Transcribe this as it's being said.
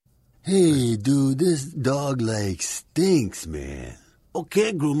Hey, dude, this dog like stinks, man.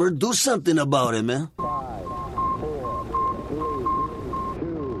 Okay, groomer, do something about it, man. 5, 4, 3,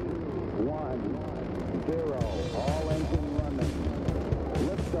 2, 1, 0. All engine running.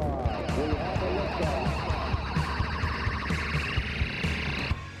 Liftoff. We have a liftoff.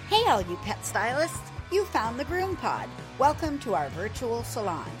 Hey, all you pet stylists. You found the GroomPod. Welcome to our virtual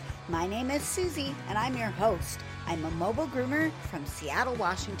salon. My name is Susie, and I'm your host. I'm a mobile groomer from Seattle,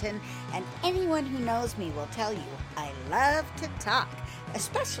 Washington, and anyone who knows me will tell you I love to talk,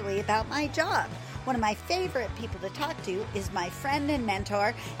 especially about my job. One of my favorite people to talk to is my friend and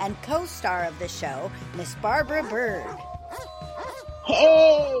mentor and co-star of the show, Miss Barbara Bird.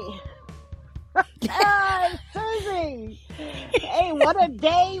 Hey! Hi, Susie! Hey, what a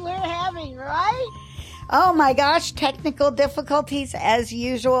day we're having, right? Oh my gosh, technical difficulties as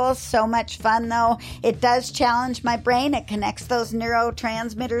usual. So much fun though. It does challenge my brain. It connects those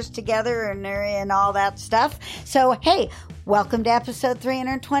neurotransmitters together and all that stuff. So hey, welcome to episode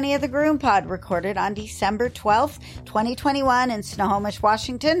 320 of the GroomPod, recorded on December 12th, 2021 in Snohomish,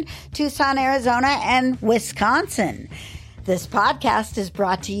 Washington, Tucson, Arizona, and Wisconsin. This podcast is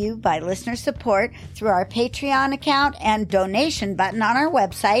brought to you by listener support through our Patreon account and donation button on our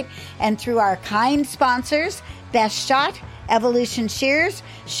website, and through our kind sponsors, Best Shot, Evolution Shears,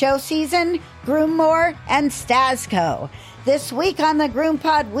 Show Season, Groommore, and Stasco. This week on the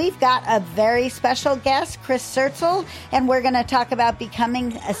GroomPod, we've got a very special guest, Chris Sertzel, and we're going to talk about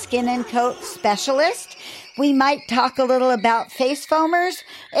becoming a skin and coat specialist. We might talk a little about face foamers,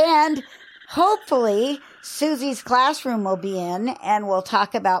 and hopefully Susie's classroom will be in, and we'll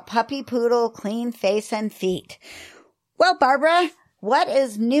talk about puppy poodle, clean face and feet. Well, Barbara, what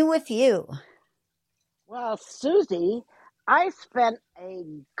is new with you? Well, Susie, I spent a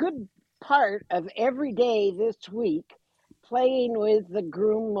good part of every day this week playing with the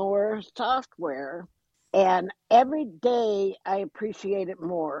Groommore software, and every day I appreciate it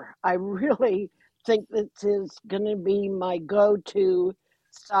more. I really think this is going to be my go-to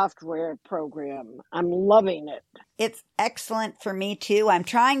software program. I'm loving it. It's excellent for me too. I'm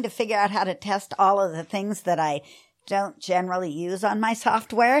trying to figure out how to test all of the things that I don't generally use on my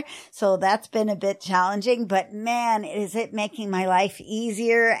software. So that's been a bit challenging, but man, is it making my life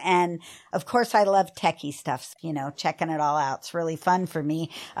easier. And of course, I love techie stuff, checking it all out. It's really fun for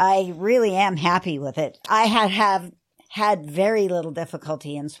me. I really am happy with it. I have had very little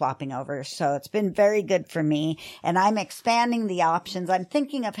difficulty in swapping over, so it's been very good for me, and I'm expanding the options. I'm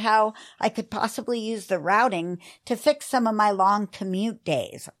thinking of how I could possibly use the routing to fix some of my long commute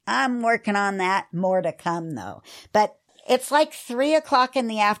days. I'm working on that. More to come, though. But it's like 3:00 in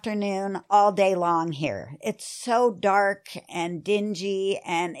the afternoon all day long here. It's so dark and dingy,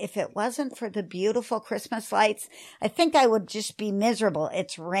 and if it wasn't for the beautiful Christmas lights, I think I would just be miserable.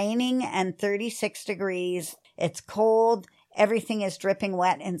 It's raining and 36 degrees. It's cold. Everything is dripping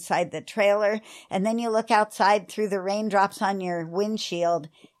wet inside the trailer. And then you look outside through the raindrops on your windshield,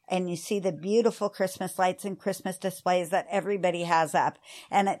 and you see the beautiful Christmas lights and Christmas displays that everybody has up.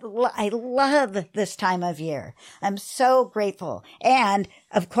 And I love this time of year. I'm so grateful. And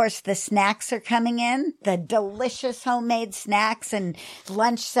of course, the snacks are coming in, the delicious homemade snacks and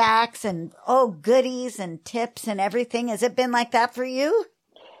lunch sacks and goodies and tips and everything. Has it been like that for you?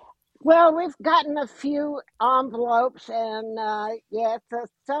 Well, we've gotten a few envelopes, and so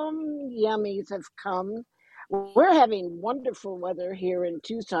some yummies have come. We're having wonderful weather here in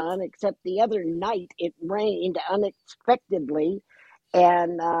Tucson, except the other night it rained unexpectedly,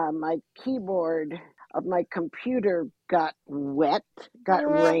 and my keyboard of my computer got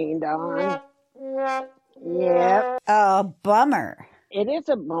rained on. Yeah. Oh, bummer. It is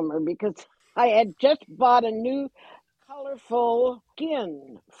a bummer because I had just bought a new colorful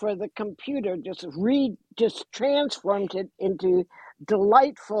skin for the computer, just transformed it into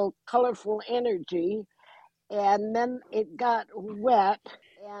delightful, colorful energy. And then it got wet,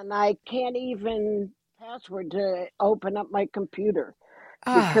 and I can't even password to open up my computer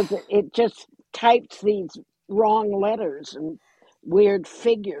because it just types these wrong letters and weird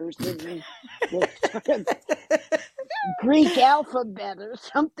figures and this sort of Greek alphabet or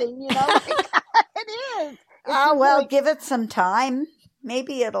something, It is. Well, give it some time.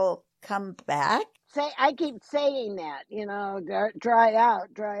 Maybe it'll come back. I keep saying that, dry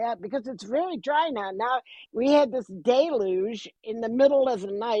out, because it's very dry now. Now, we had this deluge in the middle of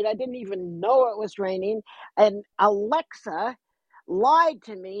the night. I didn't even know it was raining. And Alexa lied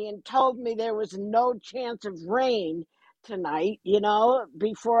to me and told me there was no chance of rain tonight.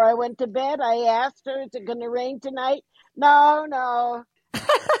 Before I went to bed, I asked her, is it going to rain tonight? No.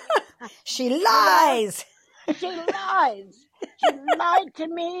 She lies. She lies. She lied to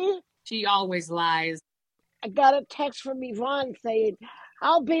me. She always lies. I got a text from Yvonne saying,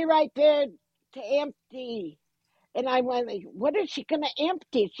 I'll be right there to empty. And I went, like, what is she going to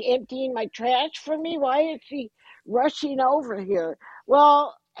empty? Is she emptying my trash for me? Why is she rushing over here?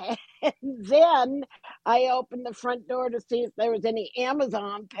 Well, and then I opened the front door to see if there was any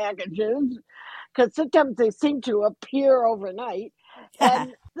Amazon packages, because sometimes they seem to appear overnight.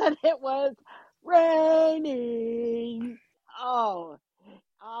 And then it was raining. Oh,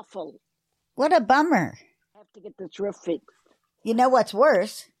 awful. What a bummer. I have to get this roof fixed. You know what's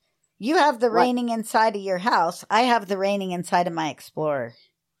worse? You have the What? raining inside of your house. I have the raining inside of my Explorer.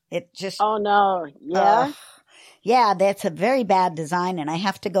 It just... Oh, no. Yeah? Yeah, that's a very bad design, and I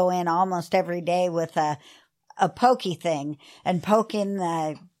have to go in almost every day with a pokey thing and poke in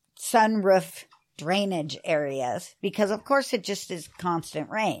the sunroof drainage areas because, of course, it just is constant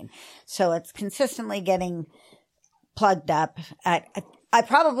rain. So it's consistently getting plugged up. I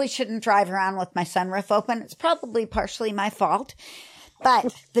probably shouldn't drive around with my sunroof open. It's probably partially my fault.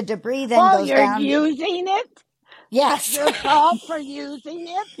 But the debris then goes down. You're using it? Yes. Your fault for using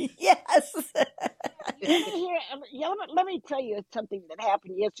it? Yes. Let me tell you something that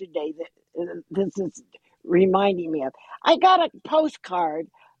happened yesterday that this is reminding me of. I got a postcard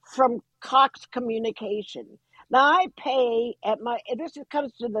from Cox Communication. Now I pay this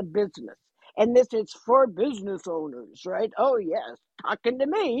comes to the business, and this is for business owners, right? Oh yes, talking to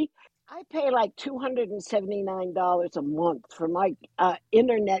me. I pay like $279 a month for my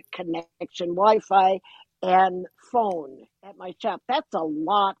internet connection, Wi-Fi, and phone at my shop. That's a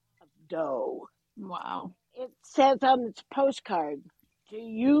lot of dough. Wow. It says on its postcard, do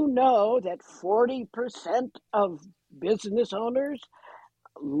you know that 40% of business owners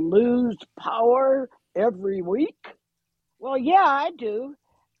lose power every week? Well, yeah, I do.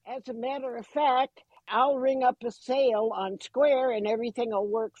 As a matter of fact, I'll ring up a sale on Square and everything will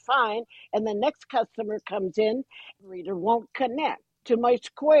work fine. And the next customer comes in, the reader won't connect to my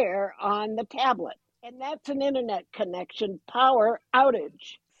Square on the tablet. And that's an internet connection power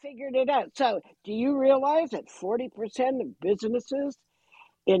outage. Figured it out. So do you realize that 40% of businesses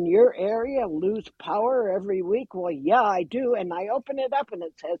in your area lose power every week? Well, yeah, I do. And I open it up and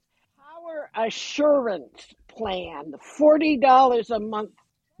it says, Power Assurance Plan, $40 a month.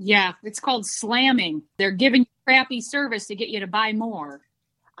 Yeah, it's called slamming. They're giving you crappy service to get you to buy more.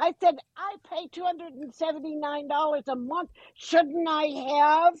 I said, I pay $279 a month. Shouldn't I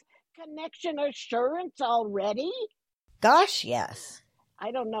have connection assurance already? Gosh, yes.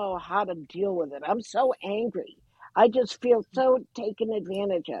 I don't know how to deal with it. I'm so angry. I just feel so taken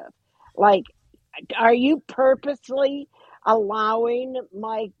advantage of. Like, are you purposely allowing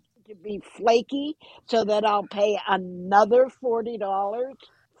to be flaky so that I'll pay another $40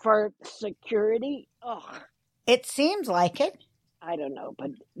 for security? Ugh. It seems like it. I don't know,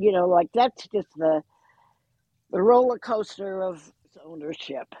 but that's just the roller coaster of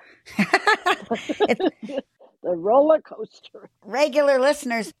ownership. The roller coaster. Regular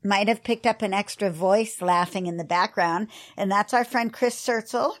listeners might have picked up an extra voice laughing in the background, and that's our friend Chris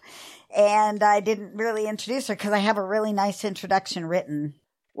Sertzel. And I didn't really introduce her because I have a really nice introduction written.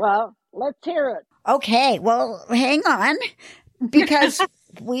 Well, let's hear it. Okay, well, hang on, because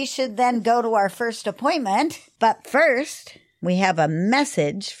we should then go to our first appointment. But first, we have a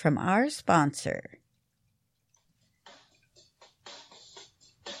message from our sponsor.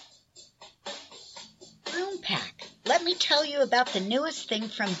 Let me tell you about the newest thing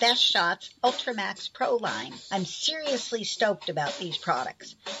from Best Shot's Ultramax Pro line. I'm seriously stoked about these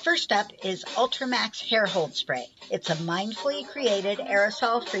products. First up is Ultramax Hair Hold Spray. It's a mindfully created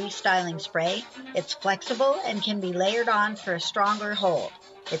aerosol-free styling spray. It's flexible and can be layered on for a stronger hold.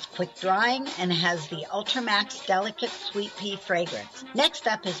 It's quick drying and has the Ultramax Delicate Sweet Pea fragrance. Next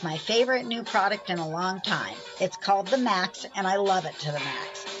up is my favorite new product in a long time. It's called the Max, and I love it to the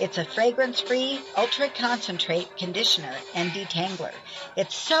max. It's a fragrance-free, ultra-concentrate conditioner and detangler.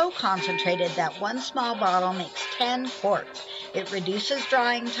 It's so concentrated that one small bottle makes 10 quarts. It reduces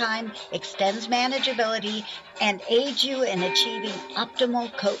drying time, extends manageability, and aids you in achieving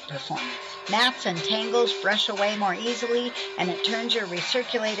optimal coat performance. Mats and tangles brush away more easily, and it turns your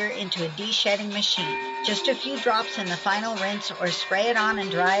recirculator into a de-shedding machine. Just a few drops in the final rinse or spray it on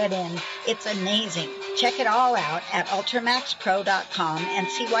and dry it in. It's amazing. Check it all out at ultramaxpro.com and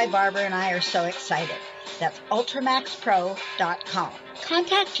see why Barbara and I are so excited. That's ultramaxpro.com.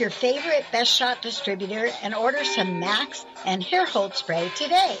 Contact your favorite Best Shot distributor and order some Max and Hair Hold Spray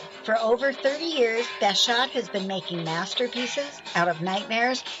today. For over 30 years, Best Shot has been making masterpieces out of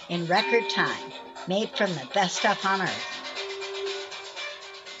nightmares in record time, made from the best stuff on earth.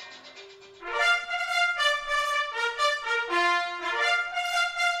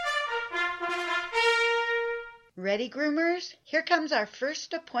 Ready, groomers? Here comes our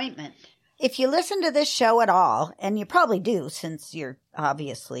first appointment. If you listen to this show at all, and you probably do since you're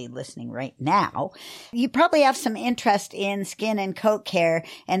obviously listening right now, you probably have some interest in skin and coat care,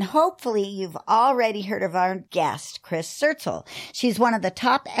 and hopefully you've already heard of our guest, Chris Sertzel. She's one of the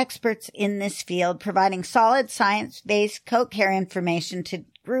top experts in this field, providing solid science-based coat care information to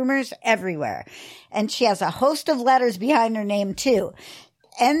groomers everywhere. And she has a host of letters behind her name too.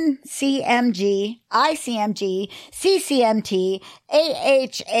 NCMG, ICMG, CCMT,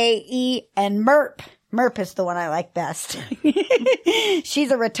 AHAE, and MERP. MERP is the one I like best.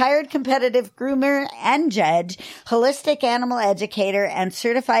 She's a retired competitive groomer and judge, holistic animal educator, and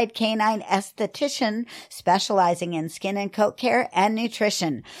certified canine esthetician specializing in skin and coat care and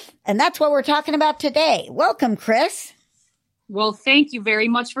nutrition. And that's what we're talking about today. Welcome, Chris. Well, thank you very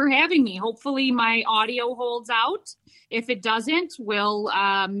much for having me. Hopefully my audio holds out. If it doesn't, we'll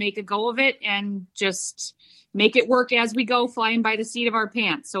make a go of it and just make it work as we go, flying by the seat of our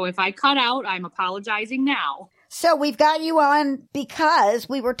pants. So if I cut out, I'm apologizing now. So we've got you on because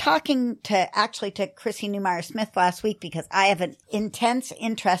we were talking to Chrissy Newmeyer-Smith last week because I have an intense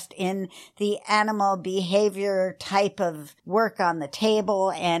interest in the animal behavior type of work on the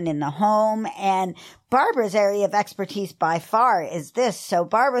table and in the home. And Barbara's area of expertise by far is this. So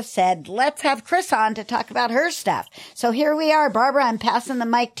Barbara said, let's have Chris on to talk about her stuff. So here we are. Barbara, I'm passing the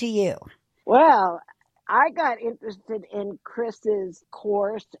mic to you. Well, I got interested in Chris's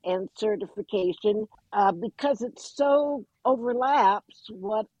course and certification because it so overlaps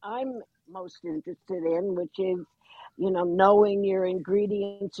what I'm most interested in, which is, knowing your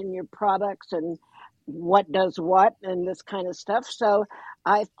ingredients and your products and what does what and this kind of stuff. So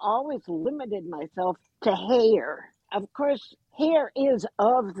I've always limited myself to hair. Of course, hair is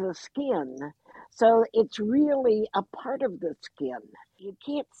of the skin, so it's really a part of the skin. You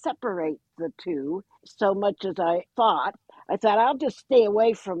can't separate the two so much as I thought. I thought I'll just stay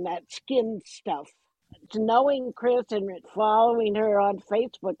away from that skin stuff. Knowing Chris and following her on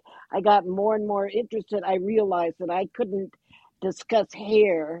Facebook, I got more and more interested. I realized that I couldn't discuss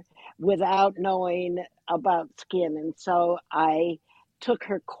hair without knowing about skin. And so I took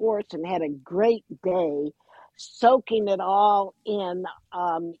her course and had a great day soaking it all in.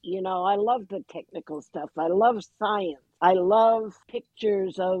 I love the technical stuff. I love science. I love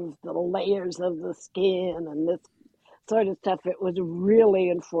pictures of the layers of the skin and this sort of stuff. It was really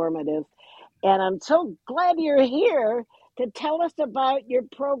informative. And I'm so glad you're here to tell us about your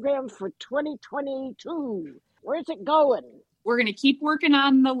program for 2022. Where's it going? We're going to keep working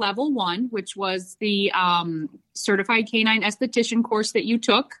on the level 1, which was the Certified Canine Esthetician course that you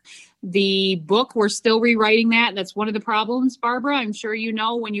took. The book, we're still rewriting that. That's one of the problems, Barbara. I'm sure you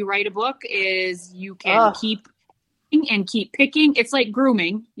know when you write a book is you can keep picking. It's like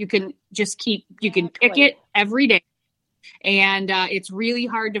grooming. You can pick it every day. And it's really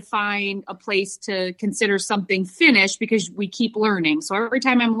hard to find a place to consider something finished because we keep learning. So every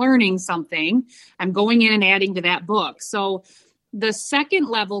time I'm learning something, I'm going in and adding to that book. So the second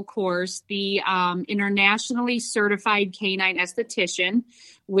level course, the Internationally Certified Canine Esthetician,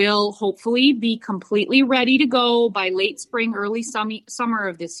 will hopefully be completely ready to go by late spring, early summer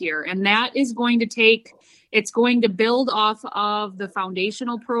of this year. And that is going to build off of the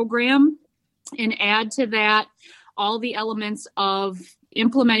foundational program and add to that all the elements of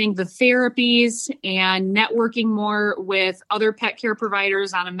implementing the therapies and networking more with other pet care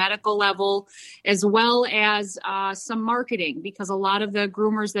providers on a medical level, as well as some marketing, because a lot of the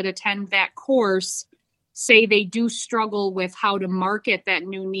groomers that attend that course say they do struggle with how to market that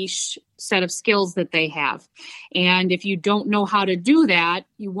new niche set of skills that they have. And if you don't know how to do that,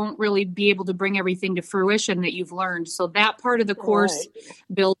 you won't really be able to bring everything to fruition that you've learned. So that part of the course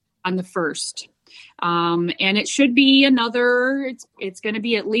builds on the first. And it should be it's going to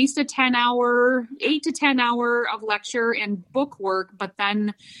be at least 8 to 10 hour of lecture and book work. But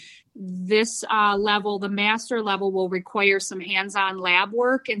then this level, the master level, will require some hands-on lab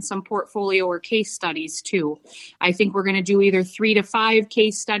work and some portfolio or case studies too. I think we're going to do either 3 to 5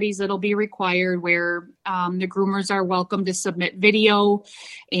 case studies that'll be required where the groomers are welcome to submit video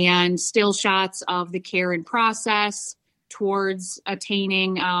and still shots of the care and process towards but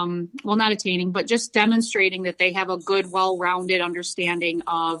just demonstrating that they have a good, well-rounded understanding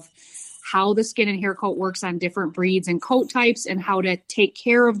of how the skin and hair coat works on different breeds and coat types and how to take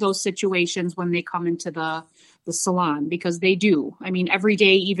care of those situations when they come into the salon, because they do. I mean, every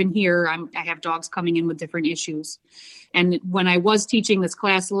day, even here, I have dogs coming in with different issues. And when I was teaching this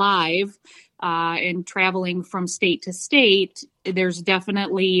class live and traveling from state to state, there's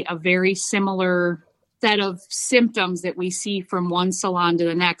definitely a very similar set of symptoms that we see from one salon to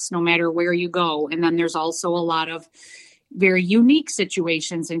the next, no matter where you go. And then there's also a lot of very unique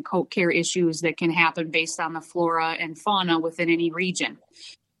situations and coat care issues that can happen based on the flora and fauna within any region.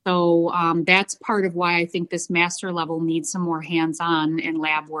 So that's part of why I think this master level needs some more hands-on and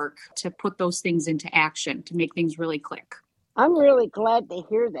lab work to put those things into action, to make things really click. I'm really glad to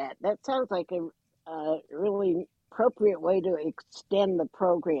hear that. That sounds like a really appropriate way to extend the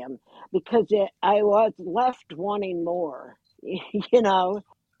program, because I was left wanting more, you know.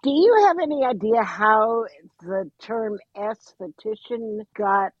 Do you have any idea how the term esthetician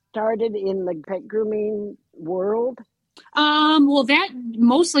got started in the pet grooming world? Well, that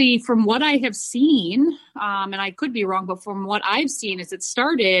mostly from what I have seen, and I could be wrong, but from what I've seen is it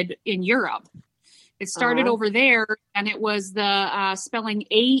started in Europe. It started over there, and it was the spelling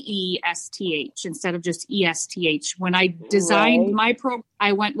AESTH instead of just ESTH. When I designed my program,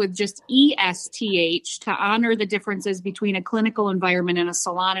 I went with just ESTH to honor the differences between a clinical environment and a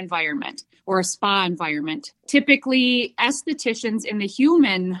salon environment or a spa environment. Typically, estheticians in the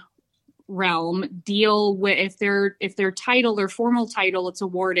human realm deal with, if their title or formal title it's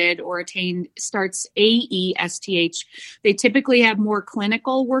awarded or attained starts AESTH, they typically have more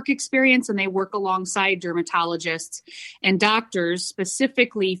clinical work experience, and they work alongside dermatologists and doctors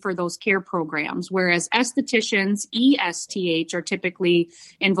specifically for those care programs, whereas estheticians, ESTH, are typically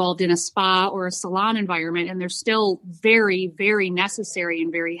involved in a spa or a salon environment, and they're still very, very necessary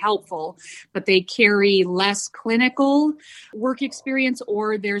and very helpful, but they carry less clinical work experience,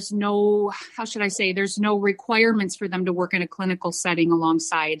 or there's no, how should I say, there's no requirements for them to work in a clinical setting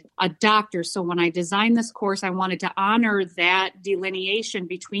alongside a doctor. So when I designed this course, I wanted to honor that delineation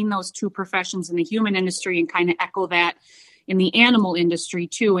between those two professions in the human industry and kind of echo that in the animal industry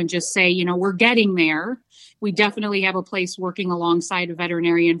too, and just say, you know, we're getting there. We definitely have a place working alongside a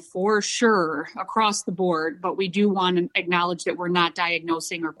veterinarian for sure across the board, but we do want to acknowledge that we're not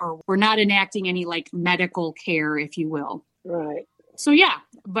diagnosing or we're not enacting any like medical care, if you will. Right. So yeah,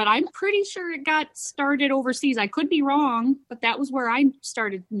 but I'm pretty sure it got started overseas. I could be wrong, but that was where I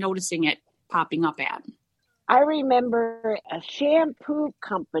started noticing it popping up at. I remember a shampoo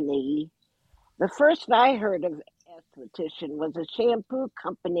company. The first I heard of esthetician was a shampoo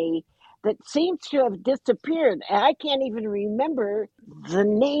company that seems to have disappeared. I can't even remember the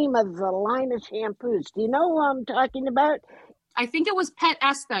name of the line of shampoos. Do you know what I'm talking about? I think it was Pet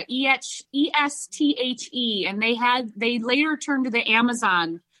Esta, ESTHE, and they later turned to the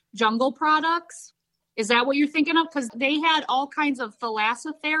Amazon jungle products. Is that what you're thinking of? Because they had all kinds of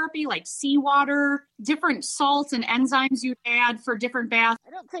thalassotherapy, like seawater, different salts and enzymes you add for different baths. I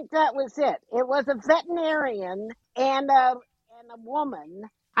don't think that was it. It was a veterinarian and a woman.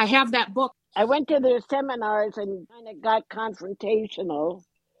 I have that book. I went to their seminars and kind of got confrontational.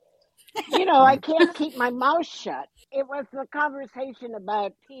 You know, I can't keep my mouth shut. It was the conversation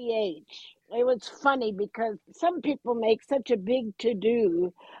about pH. It was funny because some people make such a big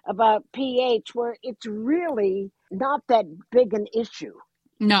to-do about pH where it's really not that big an issue.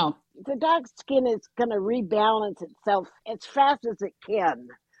 No. The dog's skin is going to rebalance itself as fast as it can.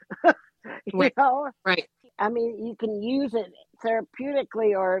 You know? Right. I mean, you can use it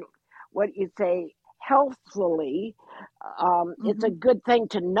therapeutically or what you say, healthfully. It's a good thing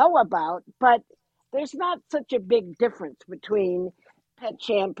to know about, but there's not such a big difference between pet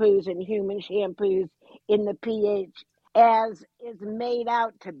shampoos and human shampoos in the pH as is made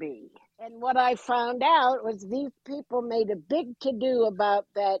out to be. And what I found out was these people made a big to-do about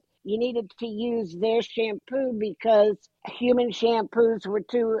that you needed to use their shampoo because human shampoos were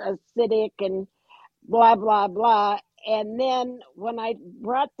too acidic and blah, blah, blah. And then when I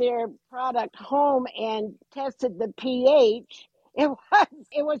brought their product home and tested the pH, it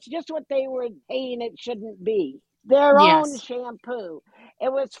was just what they were saying it shouldn't be. Their own shampoo.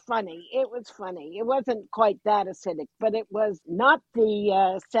 It was funny. It wasn't quite that acidic, but it was not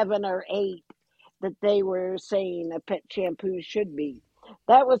the 7 or 8 that they were saying a pet shampoo should be.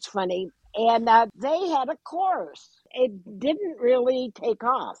 That was funny. And they had a course. It didn't really take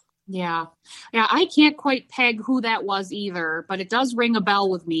off. Yeah, I can't quite peg who that was either, but it does ring a bell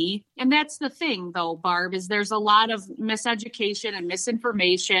with me. And that's the thing, though, Barb, is there's a lot of miseducation and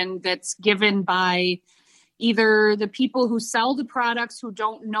misinformation that's given by either the people who sell the products who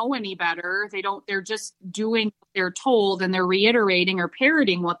don't know any better. They're just doing what they're told, and they're reiterating or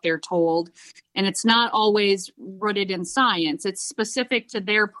parroting what they're told. And it's not always rooted in science. It's specific to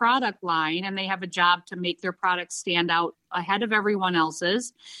their product line, and they have a job to make their products stand out ahead of everyone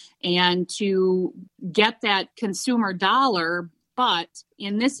else's and to get that consumer dollar. But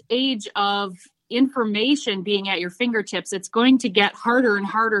in this age of information being at your fingertips, it's going to get harder and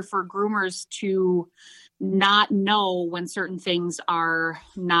harder for groomers to not know when certain things are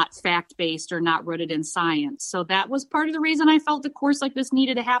not fact-based or not rooted in science. So that was part of the reason I felt a course like this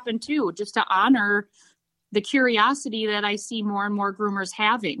needed to happen too, just to honor the curiosity that I see more and more groomers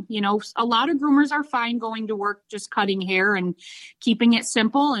having. You know, a lot of groomers are fine going to work, just cutting hair and keeping it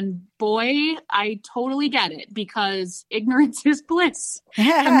simple. And boy, I totally get it, because ignorance is bliss.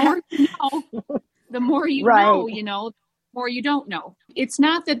 The more you know, the more you know, you know, the more you don't know. It's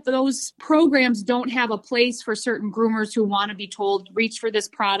not that those programs don't have a place for certain groomers who want to be told, reach for this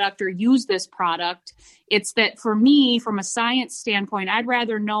product or use this product. It's that for me, from a science standpoint, I'd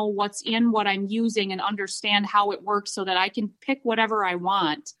rather know what's in what I'm using and understand how it works so that I can pick whatever I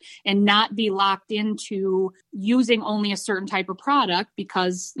want and not be locked into using only a certain type of product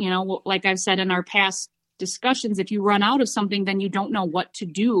because, you know, like I've said in our past discussions, if you run out of something, then you don't know what to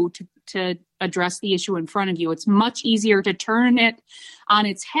do to address the issue in front of you. It's much easier to turn it on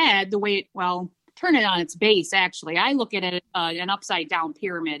its head turn it on its base, actually. I look at it an upside down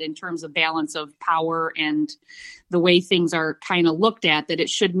pyramid in terms of balance of power and the way things are kind of looked at, that it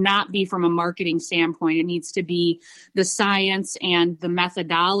should not be from a marketing standpoint. It needs to be the science and the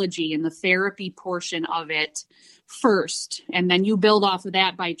methodology and the therapy portion of it first. And then you build off of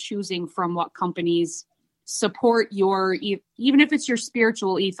that by choosing from what companies support your, even if it's your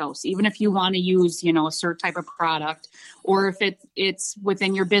spiritual ethos, even if you want to use, you know, a certain type of product, or if it's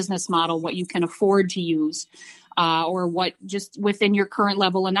within your business model, what you can afford to use, or what just within your current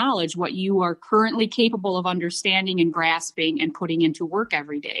level of knowledge, what you are currently capable of understanding and grasping and putting into work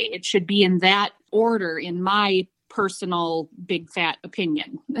every day. It should be in that order, in my personal big fat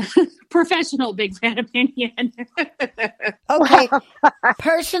opinion. Professional big fat opinion. Okay.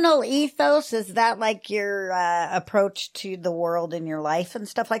 Personal ethos, is that like your approach to the world in your life and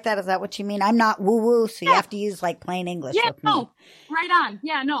stuff like that? Is that what you mean? I'm not woo-woo, so you have to use like plain English with me. Right on.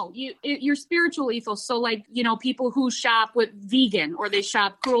 Yeah, no, your spiritual ethos. So like, you know, people who shop with vegan, or they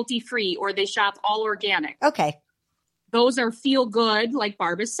shop cruelty-free, or they shop all organic. Okay. Those are feel good, like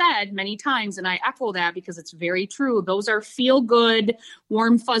Barbara said many times, and I echo that because it's very true. Those are feel good,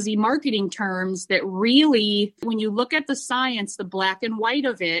 warm, fuzzy marketing terms that really, when you look at the science, the black and white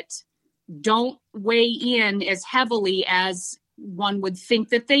of it, don't weigh in as heavily as one would think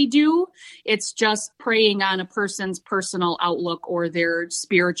that they do. It's just preying on a person's personal outlook or their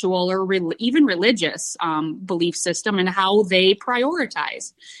spiritual or even religious belief system and how they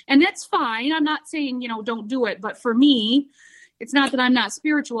prioritize. And that's fine. I'm not saying, you know, don't do it. But for me, it's not that I'm not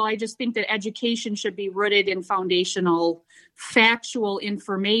spiritual. I just think that education should be rooted in foundational, factual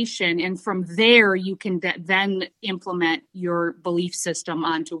information. And from there, you can then implement your belief system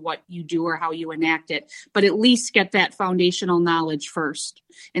onto what you do or how you enact it. But at least get that foundational knowledge first,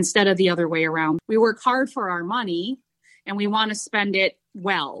 instead of the other way around. We work hard for our money and we want to spend it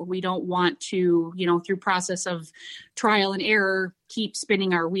well. We don't want to, you know, through process of trial and error, keep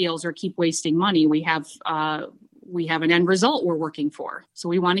spinning our wheels or keep wasting money. We have an end result we're working for. So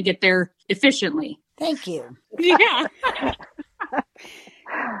we want to get there efficiently. Thank you. Yeah.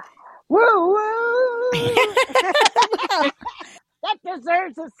 Woo woo! That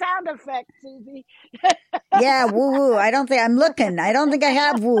deserves a sound effect, Susie. Yeah, woo woo. I don't think I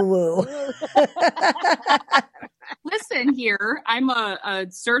have woo woo. Listen here, I'm a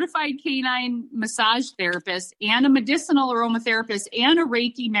certified canine massage therapist and a medicinal aromatherapist and a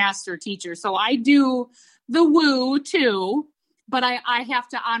Reiki master teacher. So I do the woo too, but I have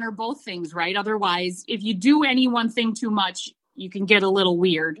to honor both things, right? Otherwise, if you do any one thing too much, you can get a little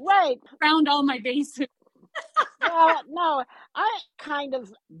weird. Right. Found all my bases. No, I kind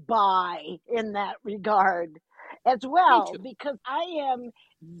of buy in that regard as well, because I am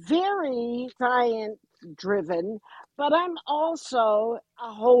very science driven, but I'm also a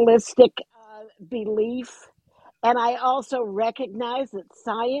holistic belief. And I also recognize that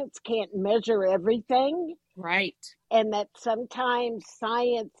science can't measure everything. Right. And that sometimes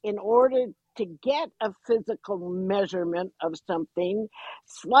science, in order to get a physical measurement of something,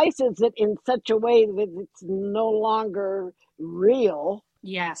 slices it in such a way that it's no longer real.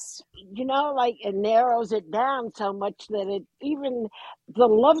 Yes. You know, like it narrows it down so much that it, even the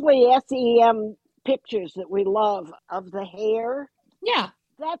lovely SEM pictures that we love of the hair. Yeah.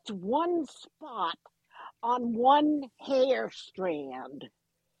 That's one spot on one hair strand.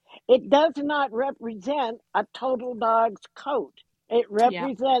 It does not represent a total dog's coat. It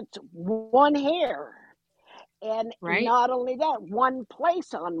represents one hair. And not only that, one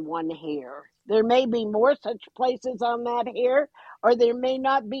place on one hair. There may be more such places on that hair, or there may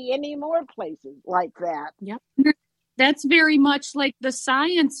not be any more places like that. Yep. That's very much like the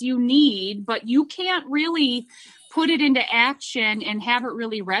science you need, but you can't really put it into action and have it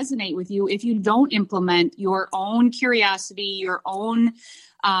really resonate with you if you don't implement your own curiosity, your own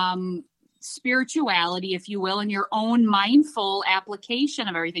spirituality, if you will, and your own mindful application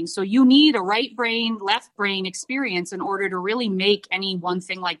of everything. So you need a right brain, left brain experience in order to really make any one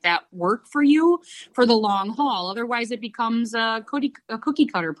thing like that work for you for the long haul. Otherwise, it becomes a cookie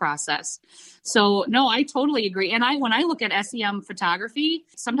cutter process. So no, I totally agree. And when I look at SEM photography,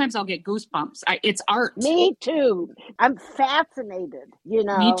 sometimes I'll get goosebumps. It's art. Me too. I'm fascinated,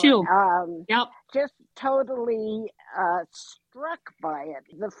 Me too. Yep. Just totally struck by it.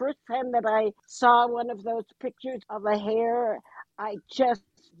 The first time that I saw one of those pictures of a hare, I just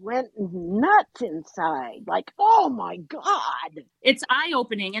went nuts inside. Like, oh my God. It's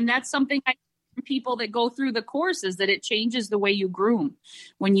eye-opening. And that's something I people that go through the course is that it changes the way you groom.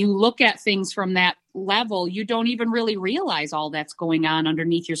 When you look at things from that level, you don't even really realize all that's going on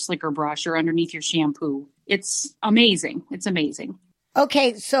underneath your slicker brush or underneath your shampoo. It's amazing. It's amazing.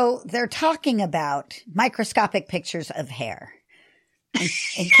 Okay, so they're talking about microscopic pictures of hair.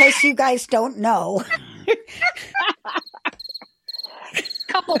 In case you guys don't know.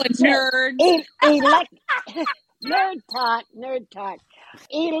 Couple of nerds. Nerd talk.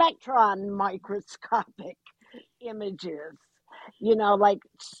 Electron microscopic images, like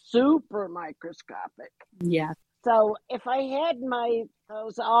super microscopic. Yeah. So if I had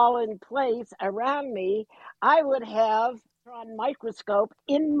those all in place around me, I would have a microscope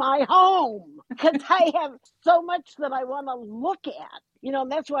in my home because I have so much that I want to look at. And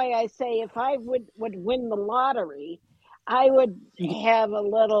that's why I say if I would win the lottery, I would have a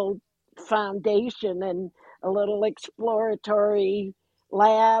little foundation and a little exploratory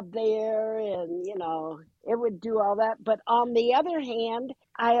lab there, and it would do all that. But on the other hand,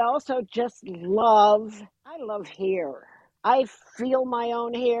 I also just love hair. I feel my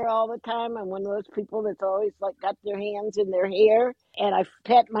own hair all the time. I'm one of those people that's always got their hands in their hair, and I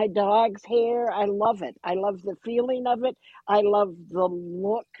pet my dog's hair. I love it. I love the feeling of it. I love the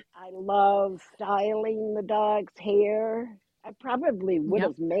look. I love styling the dog's hair. I probably would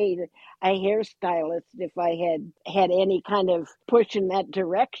have made a hairstylist if I had any kind of push in that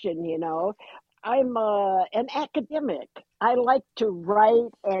direction, I'm an academic. I like to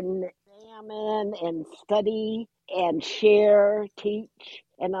write and examine and study and share, teach,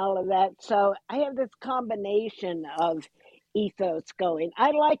 and all of that. So I have this combination of ethos going.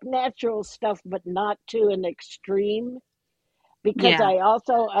 I like natural stuff, but not to an extreme. Because I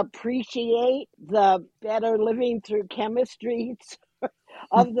also appreciate the better living through chemistries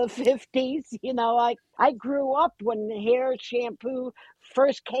of the 50s. I grew up when hair shampoo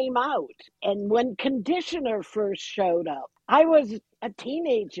first came out and when conditioner first showed up. I was a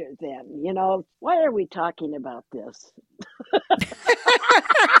teenager then, Why are we talking about this?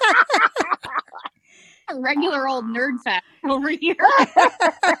 A regular old nerd fact over here.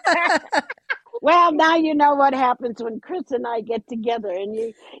 Well, now you know what happens when Chris and I get together,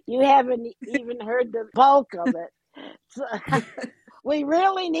 and you haven't even heard the bulk of it. So, we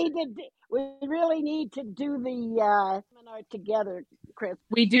really need to do the seminar together, Chris.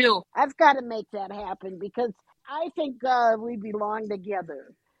 We do. I've got to make that happen because I think we belong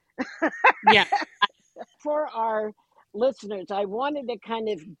together. Yeah. For our listeners, I wanted to kind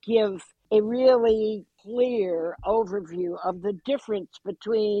of give a really clear overview of the difference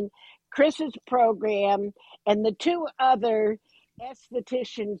between Chris's program and the two other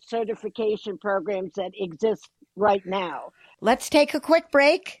esthetician certification programs that exist right now. Let's take a quick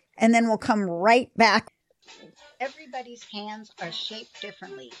break and then we'll come right back. Everybody's hands are shaped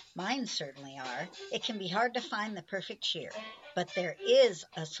differently. Mine certainly are. It can be hard to find the perfect shear, but there is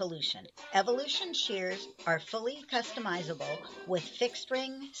a solution. Evolution shears are fully customizable with fixed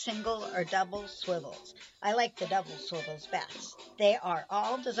ring, single, or double swivels. I like the double swivels best. They are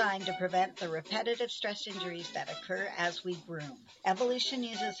all designed to prevent the repetitive stress injuries that occur as we groom. Evolution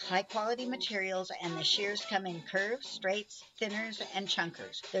uses high-quality materials, and the shears come in curves, straights, thinners, and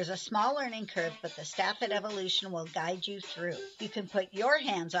chunkers. There's a small learning curve, but the staff at Evolution will guide you through. You can put your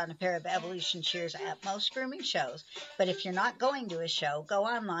hands on a pair of Evolution shears at most grooming shows, but if you're not going to a show, go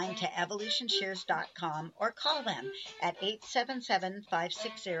online to evolutionshears.com or call them at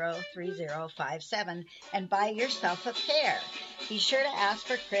 877-560-3057 and buy yourself a pair. Be sure to ask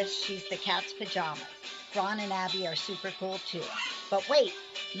for Chris. She's the cat's pajamas. Ron and Abby are super cool too. But wait,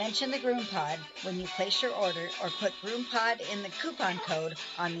 mention the GroomPod when you place your order or put GroomPod in the coupon code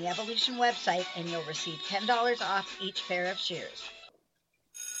on the Evolution website and you'll receive $10 off each pair of shears.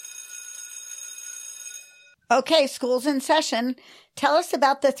 Okay, school's in session. Tell us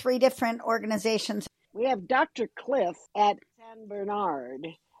about the three different organizations. We have Dr. Cliff at San Bernard,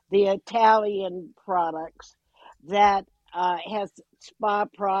 the Italian products that has spa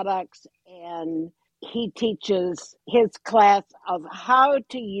products, and he teaches his class of how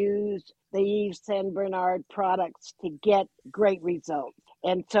to use the Yves Saint Bernard products to get great results.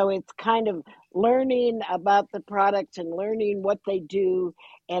 And so it's kind of learning about the products and learning what they do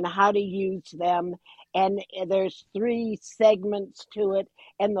and how to use them. And there's 3 segments to it.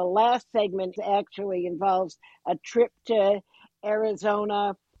 And the last segment actually involves a trip to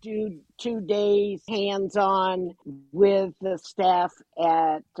Arizona, do 2 days hands-on with the staff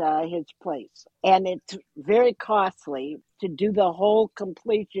at his place. And it's very costly to do the whole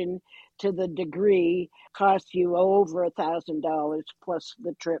completion to the degree, costs you over $1,000 plus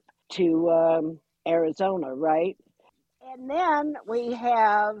the trip to Arizona, right? And then we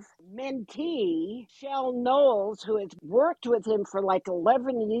have mentee Shell Knowles, who has worked with him for like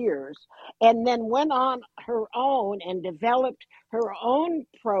 11 years and then went on her own and developed her own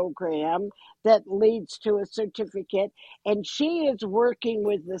program that leads to a certificate. And she is working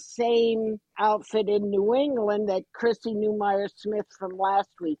with the same outfit in New England that Chrissy Newmeyer Smith from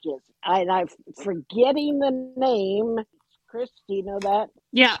last week is. And I'm forgetting the name. Chris, do you know that?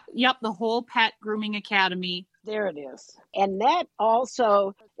 Yeah. Yep. The whole Pet Grooming Academy. There it is. And that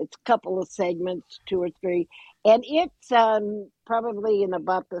also, it's a couple of segments, 2 or 3, and it's probably in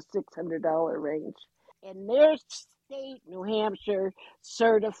about the $600 range. And their state, New Hampshire,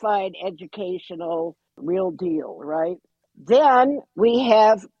 certified educational, real deal, right? Then we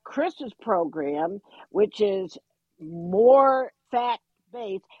have Chris's program, which is more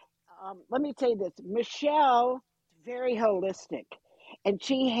fact-based. Let me say this. Michelle, very holistic. And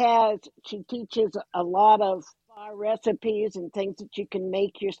she teaches a lot of recipes and things that you can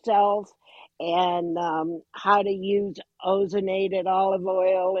make yourself, and how to use ozonated olive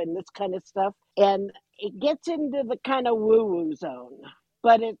oil and this kind of stuff. And it gets into the kind of woo-woo zone,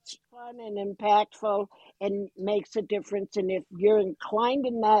 but it's fun and impactful and makes a difference. And if you're inclined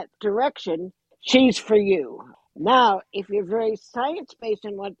in that direction, she's for you. Now, if you're very science-based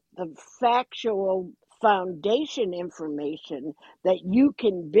and want the factual foundation information that you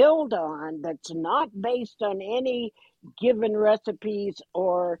can build on, that's not based on any given recipes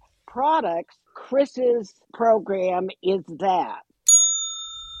or products, Chris's program is that.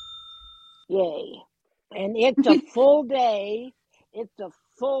 Yay. And it's a full day. It's a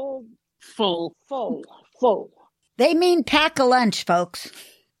full. They mean pack a lunch, folks.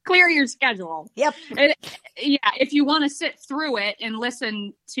 Clear your schedule. Yep. Yeah, if you want to sit through it and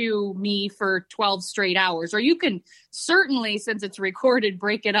listen to me for 12 straight hours, or you can certainly, since it's recorded,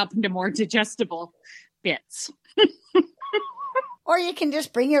 break it up into more digestible bits. Or you can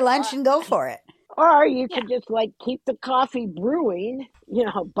just bring your lunch and go for it. Or you could just like keep the coffee brewing,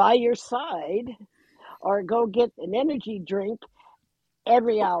 by your side, or go get an energy drink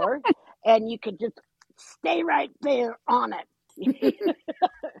every hour, and you could just stay right there on it.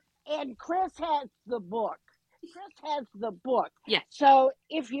 And Chris has the book. Yes. So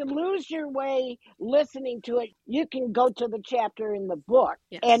if you lose your way listening to it, you can go to the chapter in the book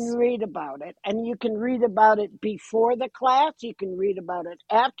and read about it. And you can read about it before the class. You can read about it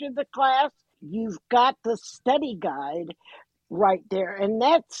after the class. You've got the study guide right there. And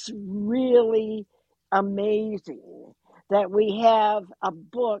that's really amazing that we have a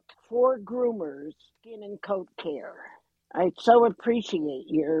book for groomers, skin and coat care. I so appreciate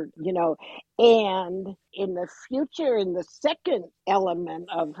and in the future, in the second element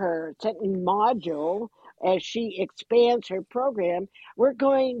of her second module, as she expands her program, we're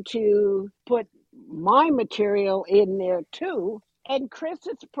going to put my material in there too. And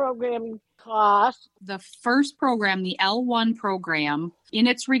Chris's program costs. The first program, the L1 program, in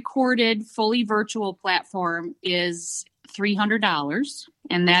its recorded, fully virtual platform is $300.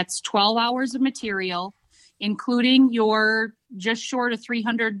 And that's 12 hours of material, including your just short of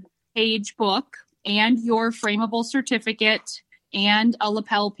 300-page book and your frameable certificate and a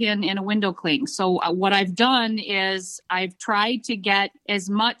lapel pin and a window cling. So what I've done is I've tried to get as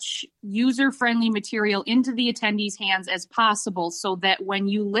much user-friendly material into the attendees' hands as possible so that when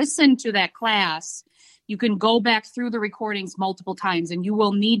you listen to that class, you can go back through the recordings multiple times, and you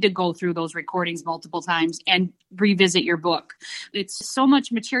will need to go through those recordings multiple times and revisit your book. It's so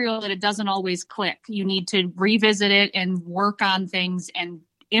much material that it doesn't always click. You need to revisit it and work on things and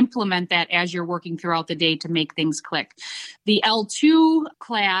implement that as you're working throughout the day to make things click. The L2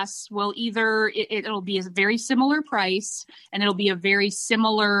 class will it'll be a very similar price, and it'll be a very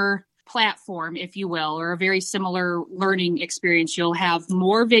similar platform, if you will, or a very similar learning experience. You'll have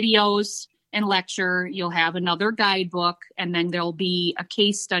more videos and lecture. You'll have another guidebook, and then there'll be a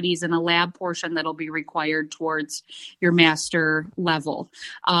case studies and a lab portion that'll be required towards your master level.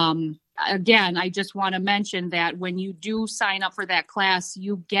 Again, I just want to mention that when you do sign up for that class,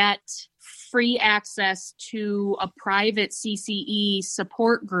 you get free access to a private CCE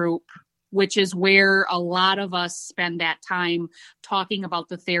support group, which is where a lot of us spend that time talking about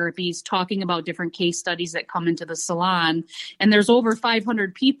the therapies, talking about different case studies that come into the salon. And there's over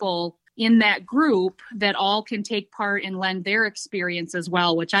 500 people in that group that all can take part and lend their experience as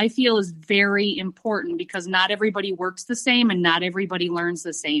well, which I feel is very important because not everybody works the same and not everybody learns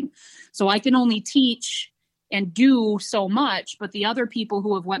the same. So I can only teach and do so much, but the other people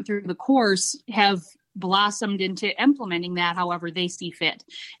who have went through the course have blossomed into implementing that however they see fit.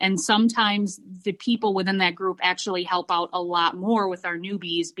 And sometimes the people within that group actually help out a lot more with our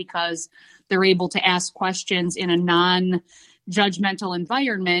newbies because they're able to ask questions in a non-judgmental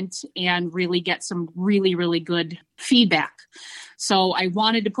environment and really get some really, really good feedback. So I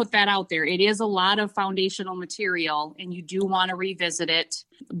wanted to put that out there. It is a lot of foundational material and you do want to revisit it,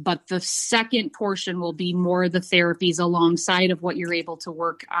 but the second portion will be more the therapies alongside of what you're able to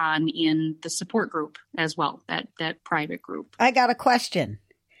work on in the support group as well, that private group. I got a question.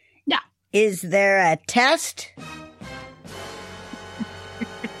 Yeah. Is there a test?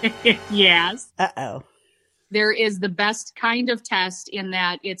 Yes. Uh-oh. There is the best kind of test in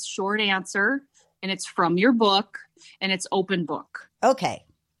that it's short answer and it's from your book and it's open book. Okay.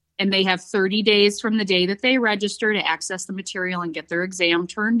 And they have 30 days from the day that they register to access the material and get their exam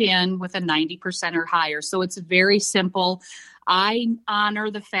turned in with a 90% or higher. So it's very simple. I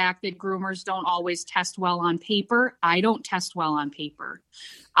honor the fact that groomers don't always test well on paper. I don't test well on paper.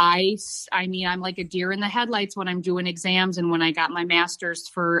 I mean, I'm like a deer in the headlights when I'm doing exams. And when I got my master's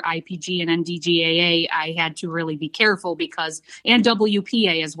for IPG and NDGAA, I had to really be careful and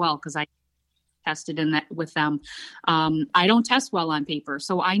WPA as well, because I tested in that with them. I don't test well on paper.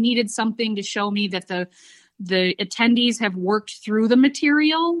 So I needed something to show me that the attendees have worked through the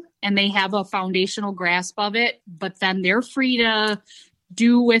material and they have a foundational grasp of it, but then they're free to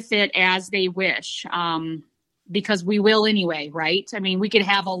do with it as they wish. Because we will anyway, right? I mean, we could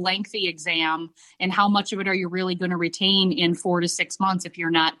have a lengthy exam, and how much of it are you really going to retain in 4 to 6 months if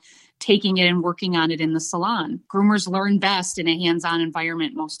you're not taking it and working on it in the salon? Groomers learn best in a hands-on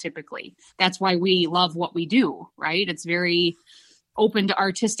environment most typically. That's why we love what we do, right? It's very open to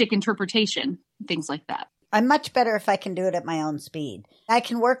artistic interpretation, things like that. I'm much better if I can do it at my own speed. I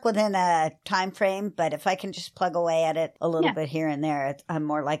can work within a time frame, but if I can just plug away at it a little bit here and there, I'm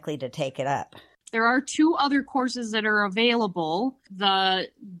more likely to take it up. There are 2 other courses that are available. The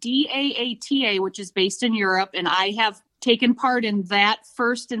DAATA, which is based in Europe, and I have taken part in that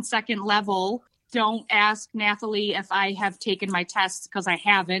first and second level. Don't ask Nathalie if I have taken my tests because I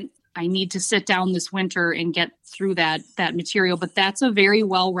haven't. I need to sit down this winter and get through that material, but that's a very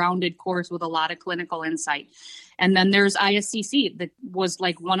well-rounded course with a lot of clinical insight. And then there's ISCC that was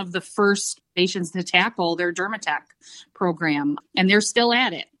like one of the first nations to tackle their Dermatech program, and they're still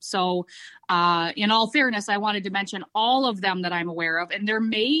at it. So in all fairness, I wanted to mention all of them that I'm aware of, and there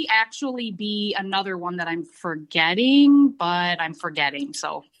may actually be another one that I'm forgetting, but I'm forgetting.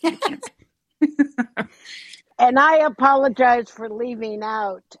 So I can't. And I apologize for leaving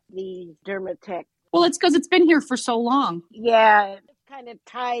out the Dermatech. Well, it's because it's been here for so long. Yeah, it's kind of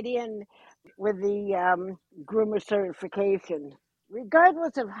tied in with the groomer certification.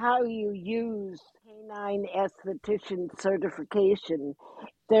 Regardless of how you use canine esthetician certification,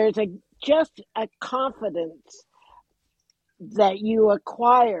 there's just a confidence that you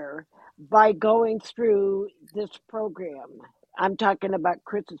acquire by going through this program. I'm talking about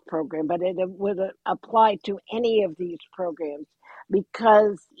Chris's program, but it would apply to any of these programs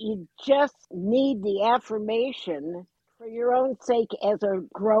because you just need the affirmation for your own sake as a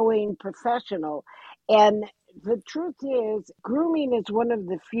growing professional. And the truth is, grooming is one of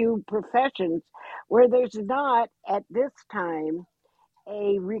the few professions where there's not, at this time,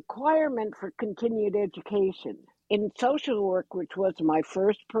 a requirement for continued education. In social work, which was my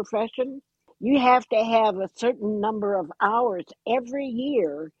first profession, you have to have a certain number of hours every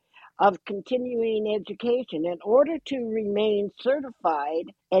year of continuing education in order to remain certified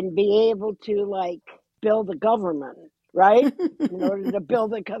and be able to build a government, right? In order to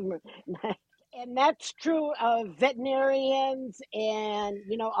build a government. And that's true of veterinarians and,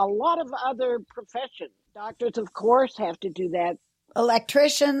 a lot of other professions. Doctors, of course, have to do that.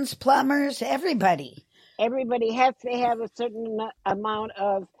 Electricians, plumbers, everybody. Everybody has to have a certain amount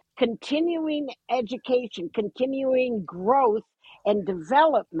of continuing education, continuing growth and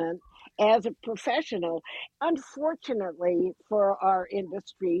development. as a professional. Unfortunately for our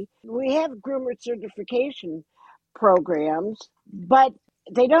industry, we have groomer certification programs, but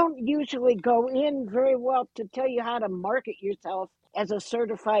they don't usually go in very well to tell you how to market yourself as a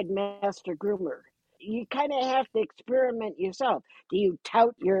certified master groomer. You kind of have to experiment yourself. Do you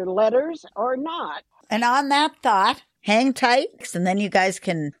tout your letters or not? And on that thought, hang tight, and then you guys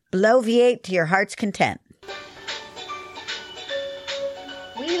can bloviate to your heart's content.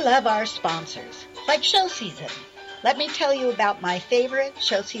 We love our sponsors, like Show Season. Let me tell you about my favorite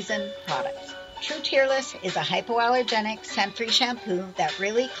Show Season products. True Tearless is a hypoallergenic, scent-free shampoo that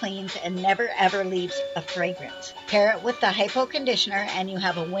really cleans and never ever leaves a fragrance. Pair it with the hypo conditioner and you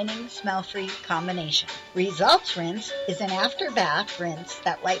have a winning smell-free combination. Results Rinse is an after-bath rinse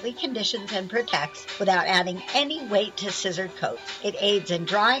that lightly conditions and protects without adding any weight to scissored coats. It aids in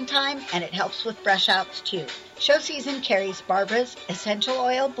drying time and it helps with brush outs too. Show Season carries Barbara's Essential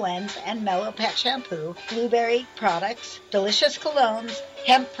Oil Blends and Mellow Pet Shampoo, blueberry products, delicious colognes,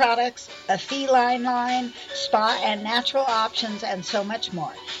 hemp products, a feline line, spa and natural options, and so much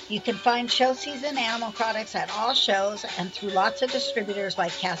more. You can find Show Season animal products at all shows and through lots of distributors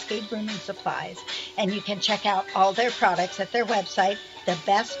like Cascade Grooming Supplies. And you can check out all their products at their website,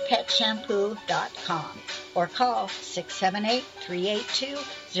 thebestpetshampoo.com, or call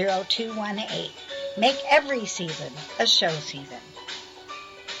 678-382-0218. Make every season a show season.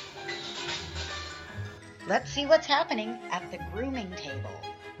 Let's see what's happening at the grooming table.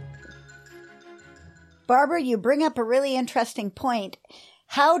 Barbara, you bring up a really interesting point.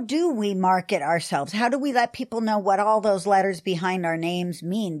 How do we market ourselves? How do we let people know what all those letters behind our names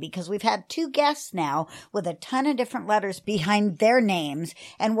mean? Because we've had two guests now with a ton of different letters behind their names,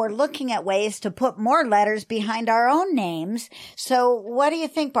 and we're looking at ways to put more letters behind our own names. So what do you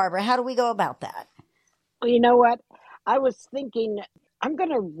think, Barbara? How do we go about that? Well, you know what? I was thinking I'm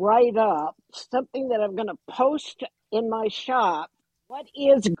going to write up something that I'm going to post in my shop. What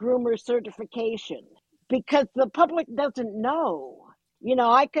is groomer certification? Because the public doesn't know. You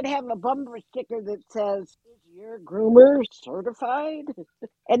know, I could have a bumper sticker that says, is your groomer certified?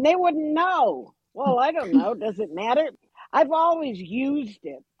 And they wouldn't know. Well, I don't know. Does it matter? I've always used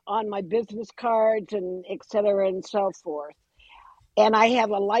it on my business cards and et cetera and so forth. And I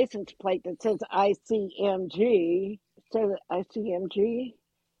have a license plate that says ICMG. Says ICMG?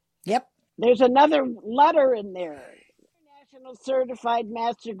 Yep. There's another letter in there. International Certified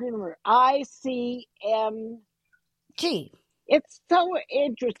Master Groomer. ICM. Gee. It's so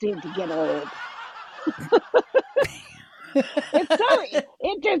interesting to get old. It's so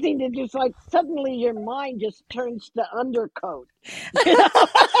interesting to just like suddenly your mind just turns to undercoat. You know?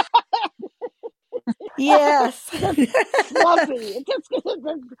 Yes. Fluffy. It just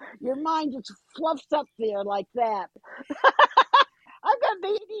your mind just fluffs up there like that. I'm gonna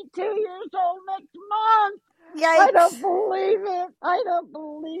be 82 years old next month. Yikes. I don't believe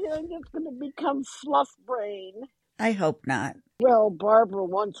it. I'm just gonna become fluff brain. I hope not. Well, Barbara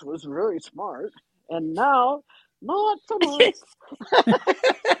once was very smart, and now not so much.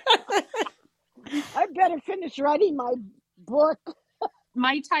 I better finish writing my book.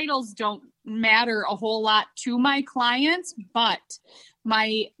 My titles don't matter a whole lot to my clients, but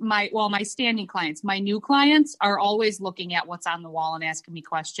my standing clients, my new clients are always looking at what's on the wall and asking me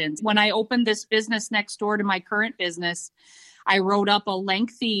questions. When I opened this business next door to my current business, I wrote up a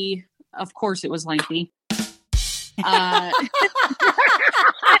lengthy, of course it was lengthy.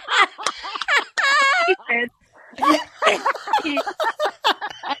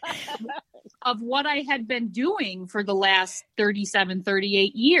 Of what I had been doing for the last 37,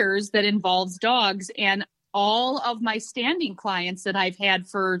 38 years that involves dogs. And all of my standing clients that I've had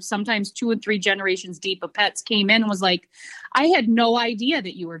for sometimes 2 and 3 generations deep of pets came in and was like, I had no idea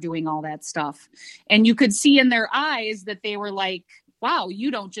that you were doing all that stuff. And you could see in their eyes that they were like, wow, you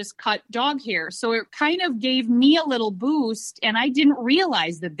don't just cut dog hair. So it kind of gave me a little boost. And I didn't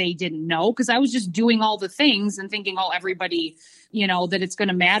realize that they didn't know because I was just doing all the things and thinking, oh, everybody, you know, that it's going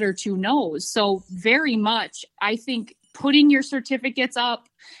to matter to knows. So very much, I think putting your certificates up.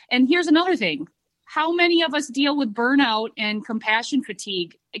 And here's another thing. How many of us deal with burnout and compassion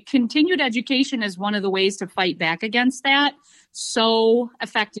fatigue? Continued education is one of the ways to fight back against that so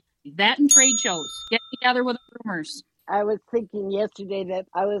effectively. That and trade shows. Get together with groomers. I was thinking yesterday that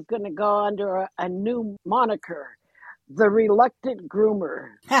I was going to go under a new moniker, the reluctant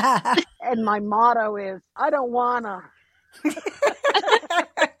groomer. And my motto is, I don't wanna.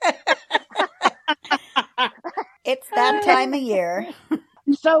 It's that time of year.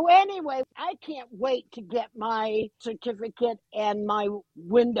 So anyway, I can't wait to get my certificate and my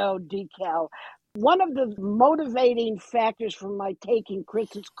window decal. One of the motivating factors for my taking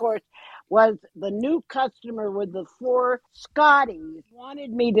Chris's course was the new customer with the 4 Scotties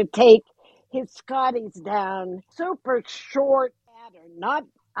wanted me to take his Scotties down super short pattern.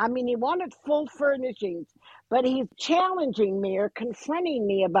 He wanted full furnishings, but he's challenging me or confronting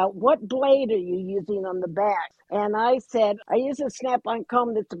me about what blade are you using on the back. And I said, I use a snap-on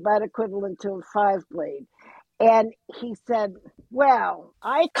comb that's about equivalent to a 5-blade. And he said, well,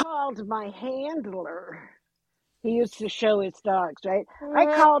 I called my handler. He used to show his dogs, right? I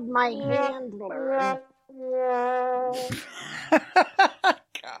called my handler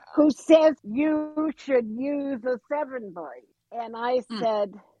who says you should use a 7-blade. And I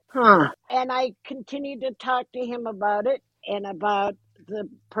said, huh. And I continued to talk to him about it and about the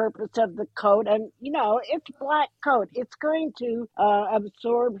purpose of the coat. And, it's black coat. It's going to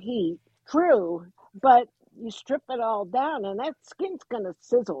absorb heat. True. But you strip it all down and that skin's going to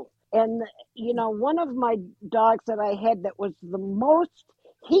sizzle. And, one of my dogs that I had that was the most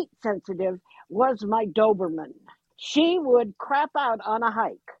heat sensitive was my Doberman. She would crap out on a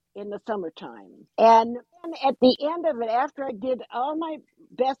hike in the summertime. And at the end of it, after I did all my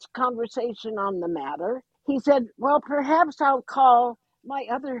best conversation on the matter, he said, well, perhaps I'll call my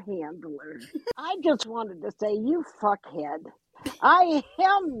other handler. I just wanted to say, you fuckhead, I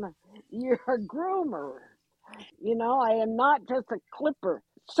am your groomer. I am not just a clipper.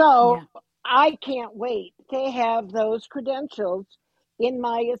 So I can't wait to have those credentials in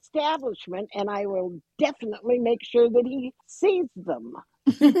my establishment, and I will definitely make sure that he sees them.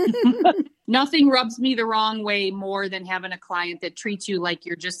 Nothing rubs me the wrong way more than having a client that treats you like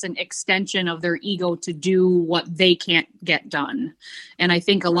you're just an extension of their ego to do what they can't get done. And I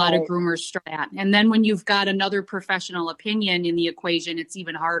think a lot of groomers struggle with that. And then when you've got another professional opinion in the equation, it's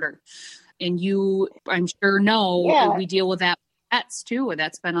even harder. And you, I'm sure, know we deal with that with vets too.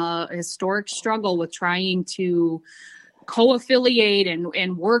 That's been a historic struggle with trying to co-affiliate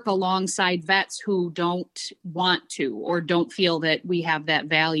and work alongside vets who don't want to or don't feel that we have that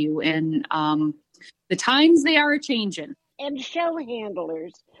value. And the times they are changing. And show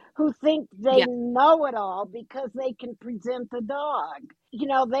handlers who think they know it all because they can present the dog.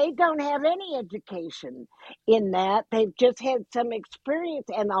 They don't have any education in that. They've just had some experience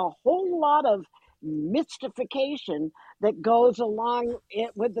and a whole lot of mystification that goes along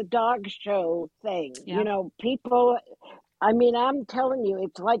with the dog show thing. People, I'm telling you,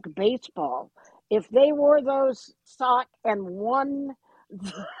 it's like baseball. If they wore those socks and won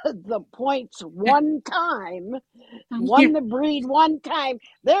the points one time, won the breed one time,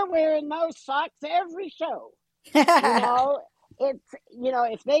 they're wearing those socks every show. It's,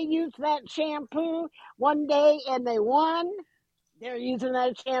 if they use that shampoo one day and they won, they're using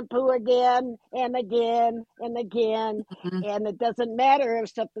that shampoo again and again and again. And it doesn't matter if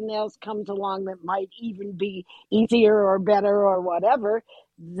something else comes along that might even be easier or better or whatever.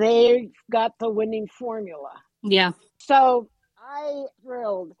 They've got the winning formula. Yeah. So I'm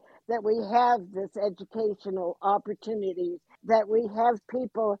thrilled that we have this educational opportunity, that we have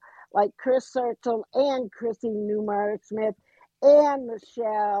people like Chris Sertzel and Chrissy Newmeyer-Smith and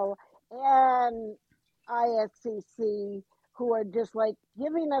Michelle and ISCC who are just like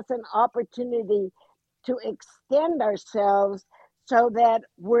giving us an opportunity to extend ourselves so that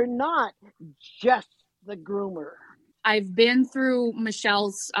we're not just the groomer. I've been through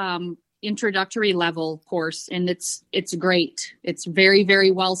Michelle's introductory level course, and it's great. It's very, very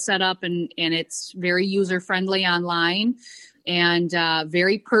well set up, and it's very user-friendly online, and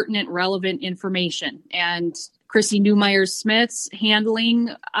very pertinent, relevant information. And Chrissy Newmeyer-Smith's handling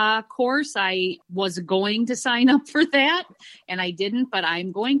course, I was going to sign up for that, and I didn't, but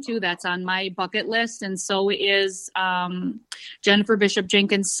I'm going to. That's on my bucket list, and so is Jennifer Bishop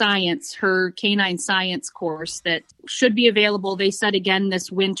Jenkins' science, her canine science course that should be available, they said, again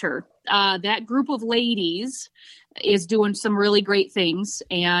this winter. That group of ladies is doing some really great things,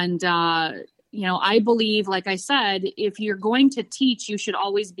 and I believe, like I said, if you're going to teach, you should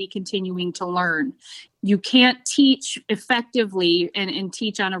always be continuing to learn. You can't teach effectively and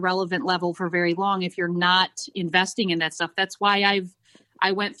teach on a relevant level for very long if you're not investing in that stuff. That's why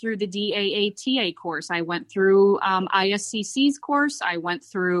I went through the DAATA course. I went through ISCC's course. I went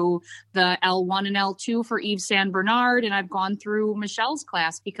through the L1 and L2 for Yves Saint Bernard, and I've gone through Michelle's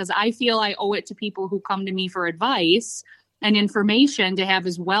class because I feel I owe it to people who come to me for advice and information to have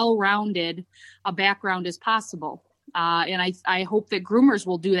as well-rounded a background as possible. And I hope that groomers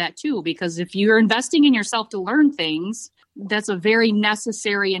will do that too, because if you're investing in yourself to learn things, that's a very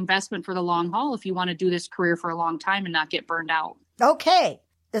necessary investment for the long haul if you want to do this career for a long time and not get burned out. Okay.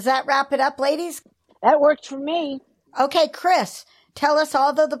 Does that wrap it up, ladies? That works for me. Okay, Chris, tell us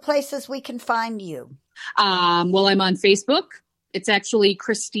all the places we can find you. Well, I'm on Facebook. It's actually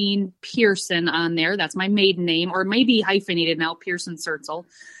Christine Pearson on there. That's my maiden name, or maybe hyphenated now, Pearson Sertzel.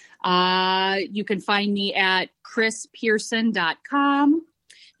 You can find me at chrispearson.com.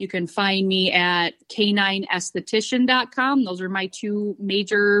 You can find me at canineesthetician.com. Those are my two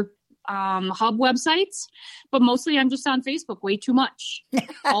major hub websites. But mostly I'm just on Facebook way too much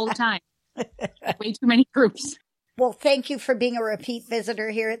all the time. Way too many groups. Well, thank you for being a repeat visitor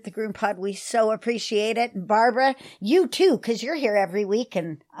here at the GroomPod. We so appreciate it. And Barbara, you too, because you're here every week,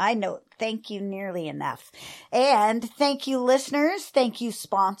 and I know thank you nearly enough. And thank you, listeners. Thank you,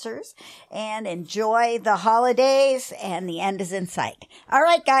 sponsors. And enjoy the holidays, and the end is in sight. All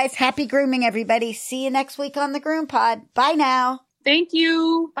right, guys. Happy grooming, everybody. See you next week on the GroomPod. Bye now. Thank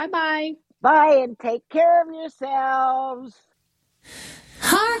you. Bye-bye. Bye, and take care of yourselves.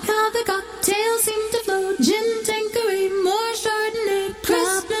 Hark how the cocktails seem to flow. Gin, Tanqueray, more Chardonnay.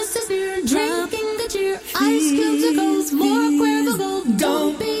 Christmas is near, drinking the cheer. Ice cubes are gold, more Cuervo Gold.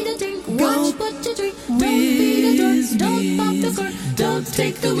 Don't be the drink, watch what you drink. Don't be the drunk, don't pop the cork. Don't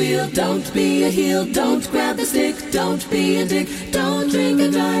take the wheel, don't be a heel. Don't grab the stick, don't be a dick. Don't drink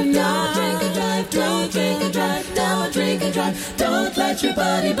and drive, don't drink and drive. Don't drink and drive, don't drink and drive. Don't let your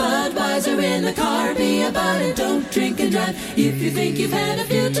buddy Budweiser in the car be about it. Don't drink and drive. If you think you've had a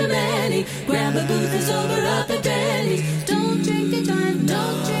few too many, grab a booth that's over up at Denny's. Don't drink and drive,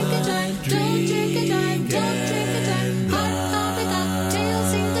 don't drink and drive. Don't drink and drive, don't drink and drive. Hark how the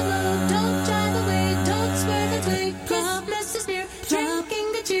cocktails seem to flow. Don't drive away, don't swerve and sway. Christmas is near,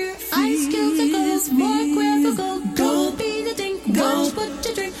 drinking the cheer. Ice cubes are gold, more Cuervo Gold. Don't be the dink, watch what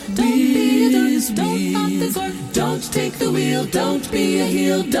you drink. Don't be the dork, don't pop the cork. Don't take the wheel, don't be a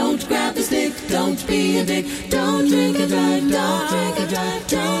heel. Don't grab the stick, don't be a dick. Don't drink and drive, don't drink and drive.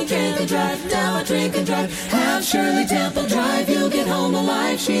 Don't drink and drive, don't drink and drive. Have Shirley Temple drive, you'll get home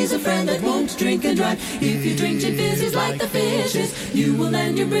alive. She's a friend that won't drink and drive. If you drink gin fizzies like the fishes, you will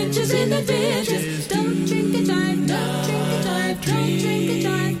land your britches in the ditches. Don't drink and drive, don't drink and drive. Don't drink and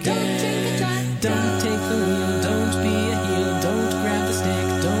drive, don't